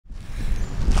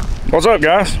What's up,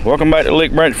 guys? Welcome back to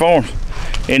Lick Branch Farms.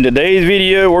 In today's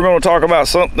video, we're going to talk about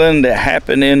something that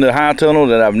happened in the high tunnel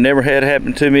that I've never had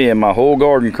happen to me in my whole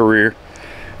garden career.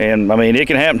 And I mean, it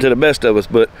can happen to the best of us,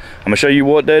 but I'm going to show you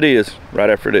what that is right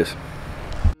after this.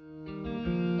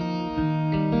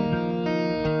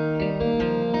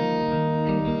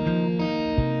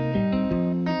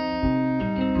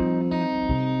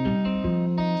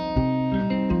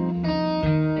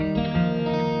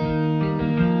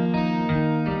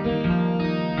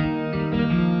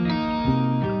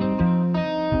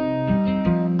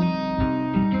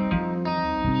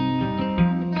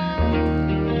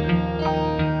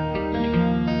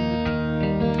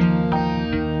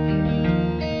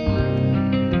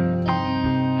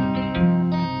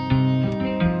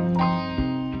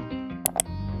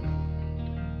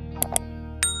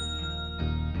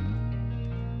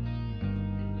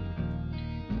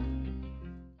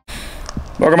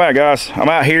 Welcome back, guys. I'm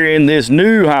out here in this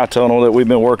new high tunnel that we've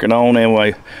been working on, and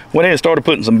we went in and started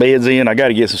putting some beds in. I got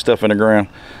to get some stuff in the ground.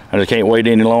 I just can't wait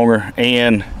any longer,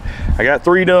 and I got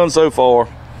 3 done so far.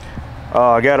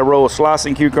 I got a row of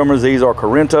slicing cucumbers. These are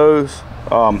Corinthos.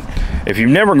 If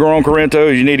you've never grown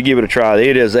Corinthos, you need to give it a try.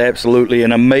 It is absolutely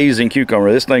an amazing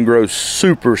cucumber. This thing grows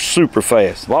super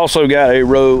fast. I've also got a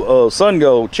row of Sun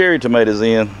Gold cherry tomatoes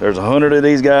in. There's 100 of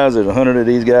these guys. There's 100 of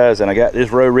these guys, and I got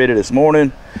this row ready this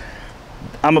morning.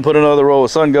 I'm gonna put another row of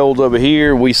Sun Golds over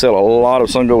here. We sell a lot of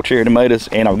Sun Gold cherry tomatoes,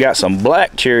 and I've got some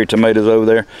black cherry tomatoes over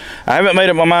there. I haven't made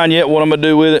up my mind yet what I'm gonna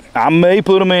do with it. I may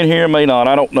put them in here, may not,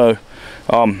 I don't know.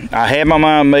 I had my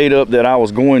mind made up that I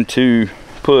was going to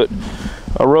put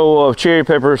a row of hot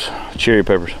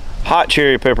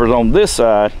cherry peppers on this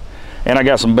side, and I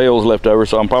got some bells left over,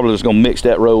 so I'm probably just gonna mix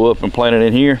that row up and plant it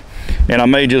in here. And I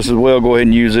may just as well go ahead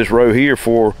and use this row here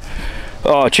for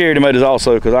cherry tomatoes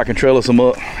also, because I can trellis them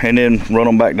up and then run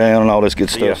them back down and all this good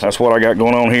stuff. Yeah, that's what I got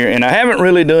going on here, and I haven't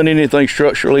really done anything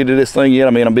structurally to this thing yet. I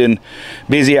mean, I've been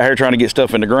busy out here trying to get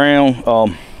stuff in the ground.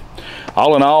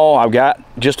 All in all, I've got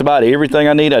just about everything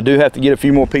I need. I do have to get a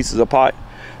few more pieces of pipe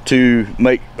to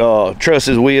make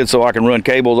trusses with, so I can run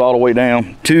cables all the way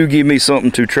down to give me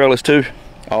something to trellis to.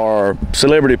 Our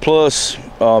Celebrity Plus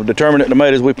determinate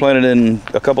tomatoes we planted in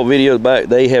a couple videos back,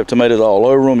 they have tomatoes all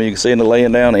over them. You can see them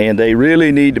laying down, and they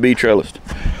really need to be trellised.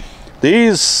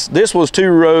 This was 2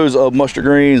 rows of mustard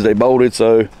greens. They bolted,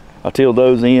 so I tilled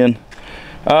those in.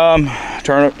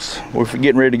 Turnips, we're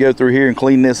getting ready to go through here and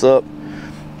clean this up.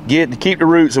 Keep the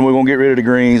roots, and we're gonna get rid of the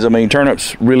greens. I mean,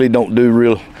 turnips really don't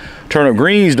do turnip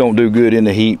greens don't do good in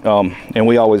the heat, and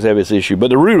we always have this issue, but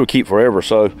the root will keep forever,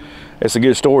 so it's a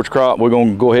good storage crop. We're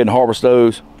gonna go ahead and harvest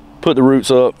those, put the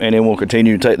roots up, and then we'll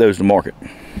continue to take those to market.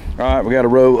 All right, we got a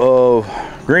row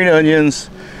of green onions,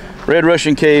 red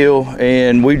Russian kale,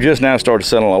 and we just now started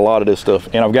selling a lot of this stuff,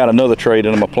 and I've got another tray that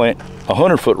I'm gonna plant a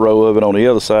 100-foot row of it on the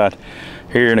other side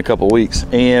here in a couple of weeks.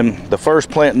 And the first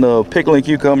planting of pickling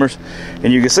cucumbers,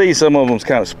 and you can see some of them's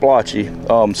kind of splotchy.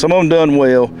 Some of them done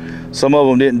well, some of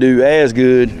them didn't do as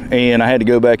good, and I had to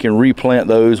go back and replant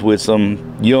those with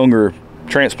some younger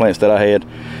transplants that I had.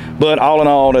 But all in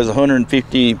all, there's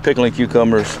 150 pickling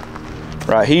cucumbers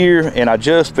right here, and I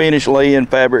just finished laying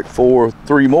fabric for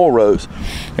 3 more rows,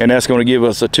 and that's going to give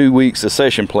us a 2-week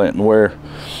succession planting where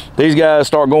these guys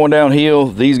start going downhill,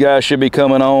 these guys should be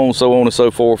coming on, so on and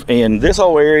so forth. And this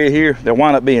whole area here, there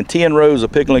wind up being 10 rows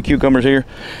of pickling cucumbers here,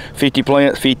 50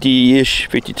 plants, 50-ish,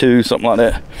 52, something like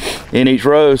that in each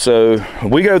row. So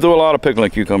we go through a lot of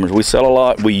pickling cucumbers. We sell a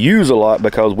lot, we use a lot,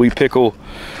 because we pickle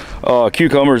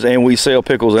cucumbers and we sell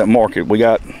pickles at market. We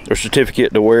got a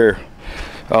certificate to where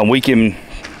we can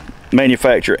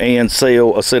manufacture and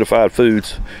sell acidified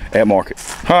foods at market.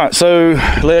 All right, so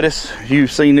lettuce,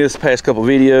 you've seen this past couple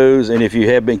videos, and if you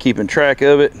have been keeping track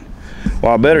of it,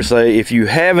 well, I better say, if you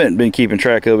haven't been keeping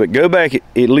track of it, go back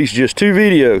at least just 2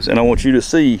 videos, and I want you to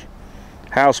see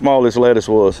how small this lettuce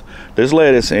was. This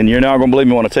lettuce, and you're not gonna believe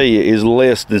me when I tell you, is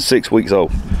less than 6 weeks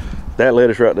old. That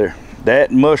lettuce right there,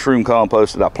 that mushroom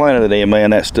compost that I planted it in, man,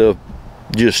 that stuff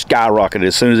just skyrocketed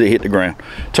as soon as it hit the ground,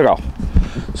 took off.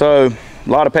 So a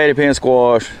lot of patty pan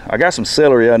squash. I got some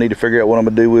celery I need to figure out what I'm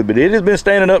gonna do with, but it has been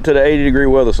standing up to the 80-degree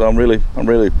weather, so I'm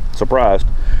really surprised.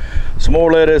 Some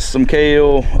more lettuce, some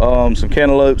kale, some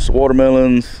cantaloupes,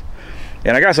 watermelons,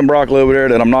 and I got some broccoli over there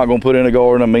that I'm not gonna put in the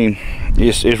garden. I mean,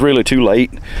 it's really too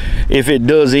late. If it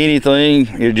does anything,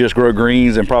 it'll just grow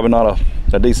greens and probably not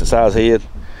a decent sized head.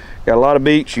 Got a lot of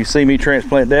beets. You see me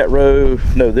transplant that row,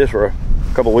 no, this row,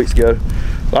 a couple weeks ago.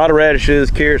 A lot of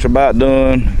radishes, carrots are about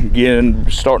done. Again,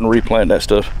 starting to replant that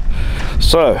stuff.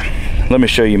 So let me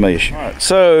show you mesh. All right,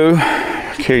 so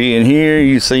carry in here,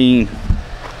 you've seen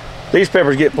these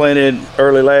peppers get planted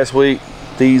early last week.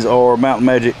 These are Mountain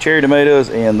Magic cherry tomatoes,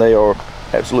 and they are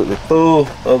absolutely full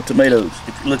of tomatoes.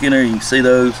 If you look in there, you can see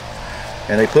those.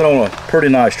 And they put on a pretty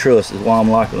nice truss, is why I'm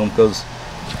liking them, because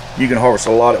you can harvest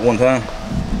a lot at one time.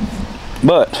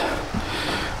 But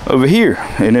over here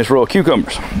in this row of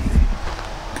cucumbers,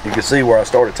 you can see where I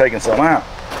started taking some out.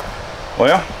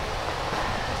 Well,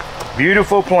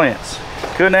 beautiful plants.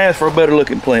 Couldn't ask for a better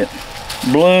looking plant.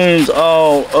 Blooms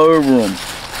all over them.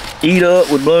 Eat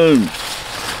up with blooms.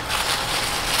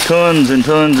 Tons and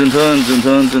tons and tons and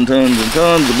tons and tons and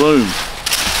tons of blooms.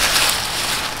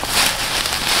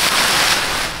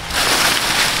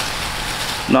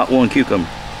 Not one cucumber.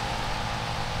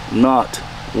 Not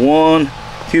one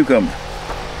cucumber.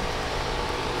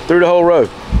 Through the whole row.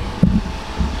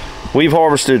 We've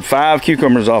harvested 5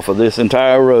 cucumbers off of this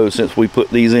entire row since we put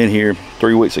these in here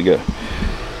 3 weeks ago.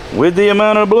 With the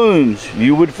amount of blooms,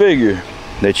 you would figure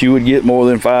that you would get more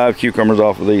than 5 cucumbers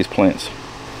off of these plants.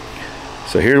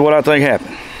 So here's what I think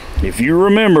happened. If you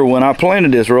remember, when I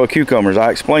planted this row of cucumbers,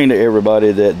 I explained to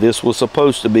everybody that this was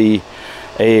supposed to be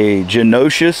a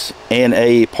Gynocious and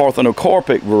a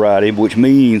Parthenocarpic variety, which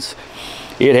means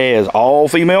it has all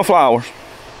female flowers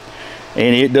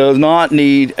and it does not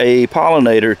need a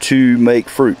pollinator to make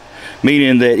fruit,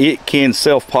 meaning that it can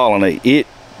self-pollinate. It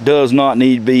does not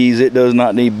need bees, it does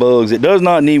not need bugs, it does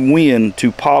not need wind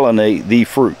to pollinate the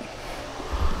fruit.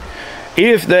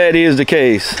 If that is the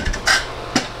case,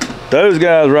 those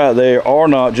guys right there are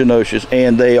not Gynocious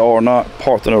and they are not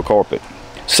Parthenocarpic.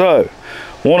 So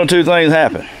one of two things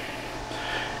happen.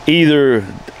 Either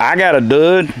I got a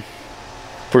dud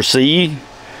for seed,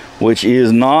 which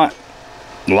is not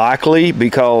likely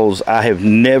because I have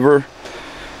never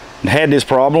had this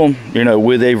problem, you know,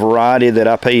 with a variety that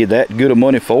I paid that good of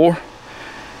money for.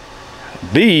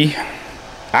 B,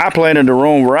 I planted the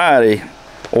wrong variety,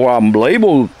 or I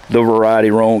labeled the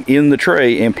variety wrong in the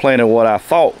tray and planted what I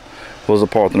thought was a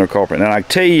Parthenocarpic. And I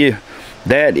tell you,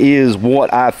 that is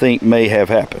what I think may have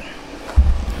happened.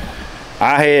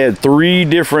 I had 3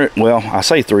 different, well, I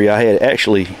say 3, I had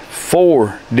actually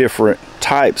 4 different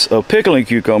types of pickling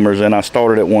cucumbers, and I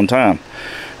started at one time.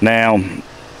 Now,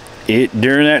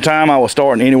 during that time, I was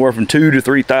starting anywhere from 2,000 to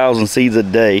 3,000 seeds a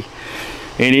day,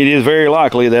 and it is very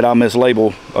likely that I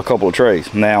mislabeled a couple of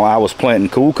trays. Now, I was planting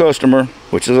Cool Customer,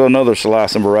 which is another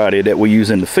salicin variety that we use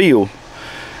in the field.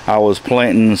 I was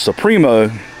planting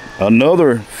Supremo,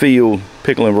 another field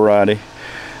pickling variety.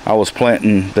 I was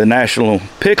planting the National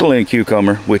Pickling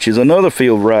Cucumber, which is another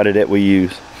field variety that we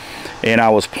use. And I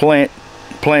was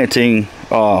planting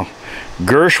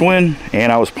Gershwin,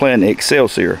 and I was planting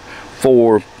Excelsior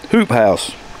for hoop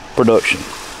house production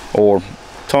or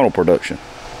tunnel production.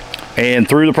 And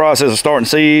through the process of starting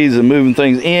seeds and moving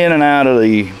things in and out of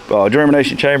the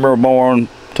germination chamber, barn,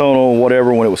 tunnel,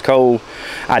 whatever, when it was cold,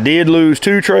 I did lose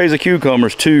 2 trays of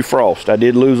cucumbers to frost. I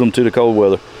did lose them to the cold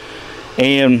weather.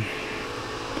 And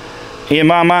in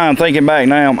my mind, thinking back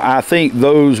now, I think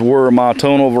those were my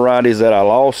tunnel varieties that I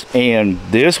lost, and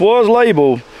this was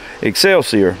labeled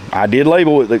Excelsior. I did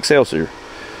label it Excelsior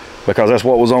because that's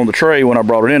what was on the tray when I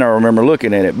brought it in. I remember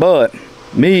looking at it, but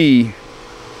me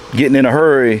getting in a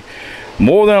hurry,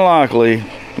 more than likely,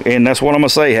 and that's what I'm gonna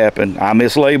say happened, I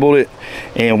mislabeled it,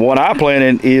 and what I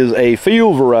planted is a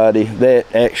field variety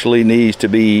that actually needs to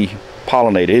be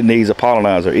pollinated. It needs a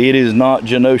pollinizer. It is not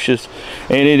Gynocious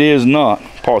and it is not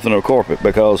Parthenocarpic,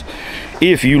 because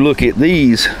if you look at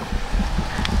these,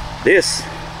 this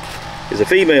is a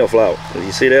female flower.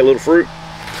 You see that little fruit?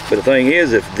 But the thing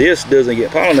is, if this doesn't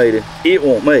get pollinated, it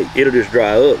won't make. It'll just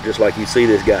dry up, just like you see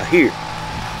this guy here.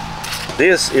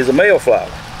 This is a male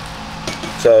flower.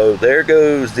 So there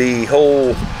goes the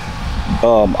whole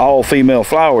all female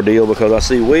flower deal, because I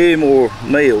see way more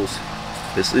males.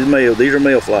 This is male, these are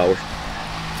male flowers.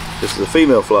 This is a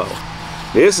female flower.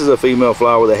 This is a female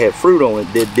flower that had fruit on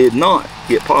it that did not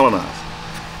get pollinized.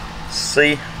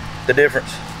 See the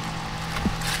difference?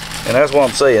 And that's what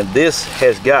I'm saying. This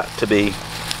has got to be,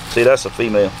 see, that's a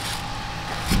female.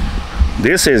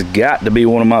 This has got to be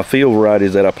one of my field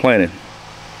varieties that I planted.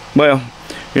 Well,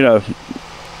 you know,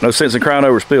 no sense in crying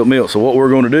over spilled milk. So what we're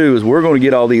going to do is we're going to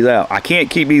get all these out. I can't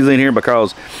keep these in here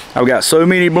because I've got so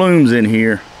many blooms in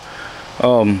here.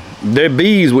 The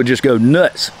bees would just go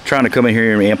nuts trying to come in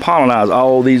here and pollinize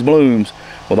all these blooms.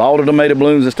 With all the tomato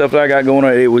blooms and stuff that I got going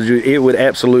on, it would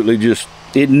absolutely just,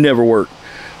 it never worked.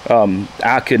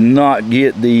 I could not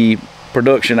get the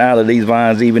production out of these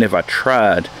vines even if I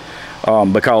tried,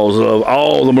 because of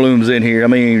all the blooms in here. I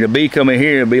mean, the bee come in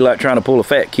here and be like trying to pull a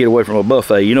fat kid away from a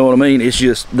buffet. You know what I mean? It's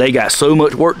just, they got so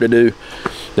much work to do.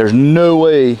 There's no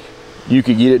way you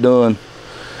could get it done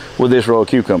with this row of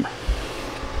cucumber.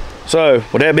 So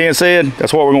with that being said,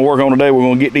 that's what we're gonna work on today. We're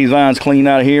gonna get these vines cleaned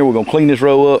out of here. We're gonna clean this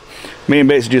row up. Me and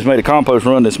Betsy just made a compost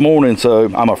run this morning, so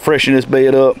I'm gonna freshen this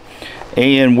bed up,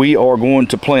 and we are going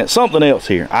to plant something else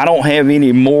here. I don't have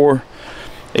any more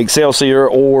Excelsior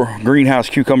or greenhouse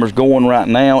cucumbers going right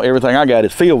now. Everything I got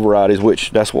is field varieties,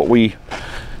 which that's what we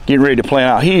getting ready to plant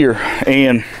out here.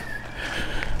 And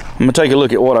I'm gonna take a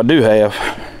look at what I do have,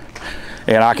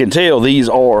 and I can tell these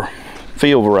are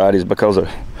field varieties because of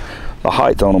the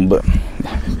height on them. But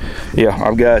yeah,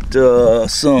 I've got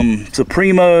some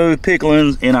Supremo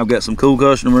picklings, and I've got some Cool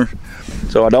Customers,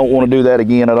 so I don't want to do that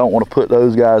again. I don't want to put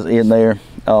those guys in there.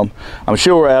 I'm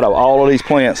sure out of all of these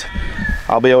plants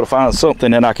I'll be able to find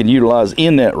something that I can utilize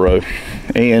in that row,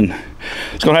 and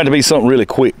it's gonna have to be something really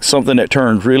quick, something that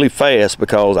turns really fast,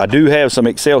 because I do have some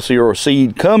Excelsior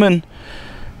seed coming,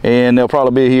 and they'll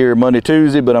probably be here Monday,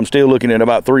 Tuesday, but I'm still looking at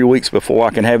about 3 weeks before I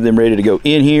can have them ready to go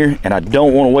in here, and I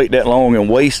don't want to wait that long and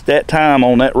waste that time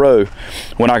on that row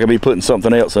when I could be putting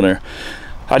something else in there.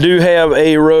 I do have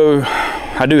a row,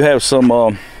 I do have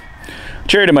some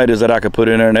cherry tomatoes that I could put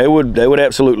in there, and they would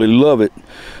absolutely love it,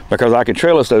 because I can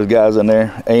trellis those guys in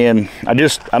there, and I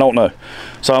don't know.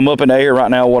 So I'm up in the air right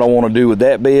now what I want to do with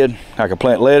that bed. I could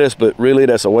plant lettuce, but really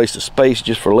that's a waste of space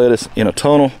just for lettuce in a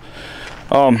tunnel.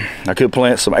 I could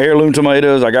plant some heirloom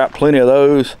tomatoes. I got plenty of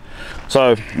those.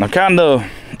 So I'm kind of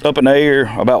up in the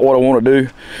air about what I want to do.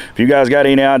 If you guys got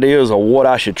any ideas of what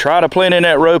I should try to plant in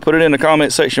that row, put it in the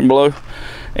comment section below.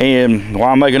 And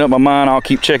while I'm making up my mind, I'll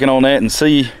keep checking on that and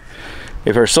see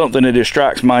if there's something that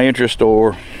distracts my interest,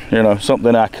 or you know,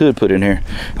 something I could put in here.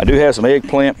 I do have some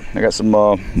eggplant. I got some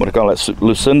what do I call that,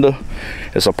 Lucinda.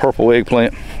 It's a purple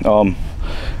eggplant.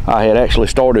 I had actually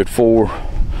started for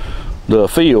the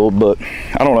field, but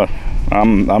I don't know,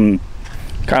 I'm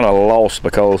kind of lost,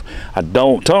 because I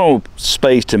don't, tunnel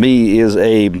space to me is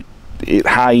a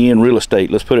high-end real estate,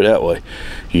 let's put it that way.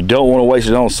 You don't want to waste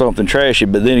it on something trashy,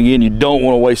 but then again, you don't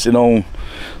want to waste it on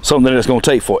something that's going to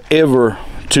take forever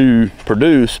to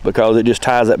produce, because it just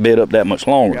ties that bed up that much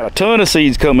longer. Got a ton of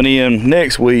seeds coming in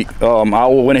next week. I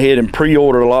went ahead and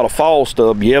pre-ordered a lot of fall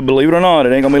stuff. Yeah, believe it or not,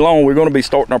 it ain't gonna be long. We're gonna be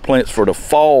starting our plants for the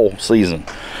fall season.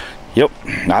 Yep,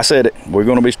 I said it. We're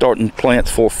gonna be starting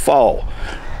plants for fall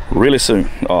really soon.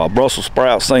 Brussels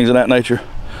sprouts, things of that nature.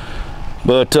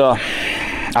 But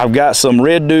I've got some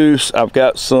red deuce, I've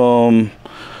got some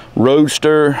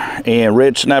roadster and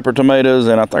red snapper tomatoes,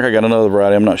 and I think I got another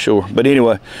variety, I'm not sure. But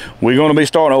anyway, we're going to be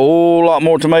starting a whole lot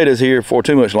more tomatoes here for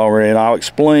too much longer, and I'll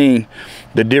explain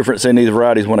the difference in these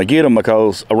varieties when I get them,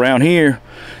 because around here,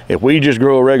 if we just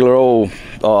grow a regular old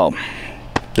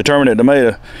determinate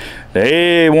tomato,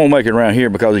 they won't make it around here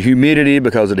because of humidity,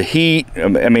 because of the heat. I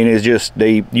mean, it's just,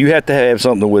 you have to have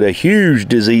something with a huge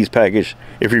disease package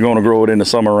if you're going to grow it in the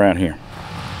summer around here.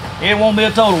 It won't be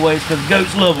a total waste, because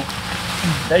goats love them.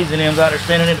 Daisy and them's out there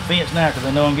standing at the fence now because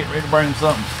they know I'm getting ready to bring them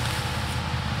something.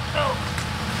 Oh.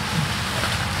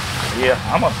 Yeah,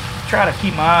 I'm gonna try to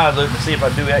keep my eyes open to see if I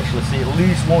do actually see at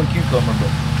least one cucumber,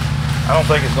 but I don't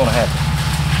think it's gonna happen.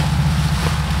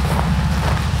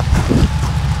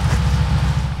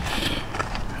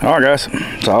 All right, guys,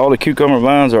 so all the cucumber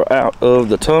vines are out of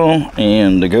the tunnel,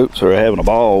 and the goats are having a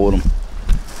ball with them.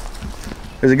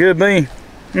 Is it good, Bean?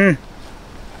 Yeah.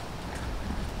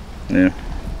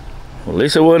 Well, at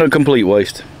least it wasn't a complete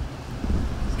waste.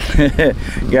 You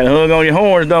got a hung on your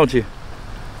horns, don't you?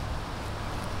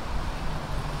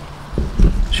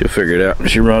 She'll figure it out.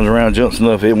 She runs around, jumps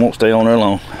enough, it won't stay on there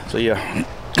long. So yeah,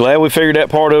 glad we figured that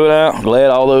part of it out.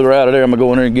 Glad all those are out of there. I'm gonna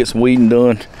go in there and get some weeding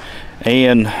done.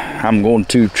 And I'm going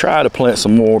to try to plant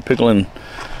some more pickling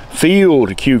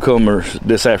field cucumbers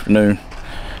this afternoon,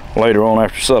 later on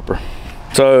after supper.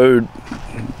 So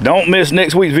don't miss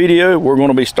next week's video. We're going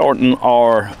to be starting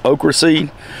our okra seed,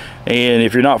 and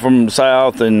if you're not from the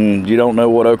south and you don't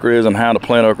know what okra is and how to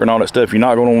plant okra and all that stuff, you're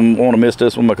not going to want to miss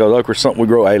this one, because okra is something we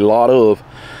grow a lot of,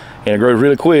 and it grows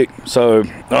really quick. So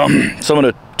some of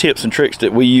the tips and tricks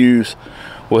that we use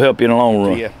will help you in the long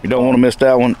run. Yeah, you don't want to miss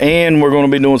that one. And we're going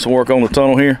to be doing some work on the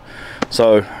tunnel here,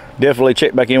 so definitely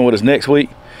check back in with us next week.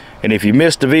 And if you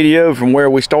missed the video from where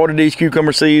we started these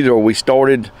cucumber seeds, or we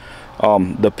started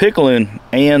the pickling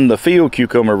and the field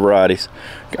cucumber varieties,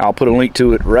 I'll put a link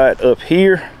to it right up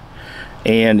here.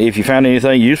 And if you found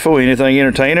anything useful, anything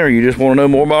entertaining, or you just want to know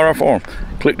more about our farm,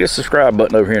 click this subscribe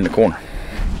button over here in the corner.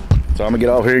 So I'm gonna get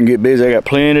off here and get busy. I got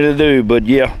plenty to do, but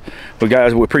yeah, but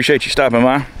guys, we appreciate you stopping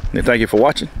by, and thank you for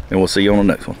watching, and we'll see you on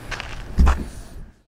the next one.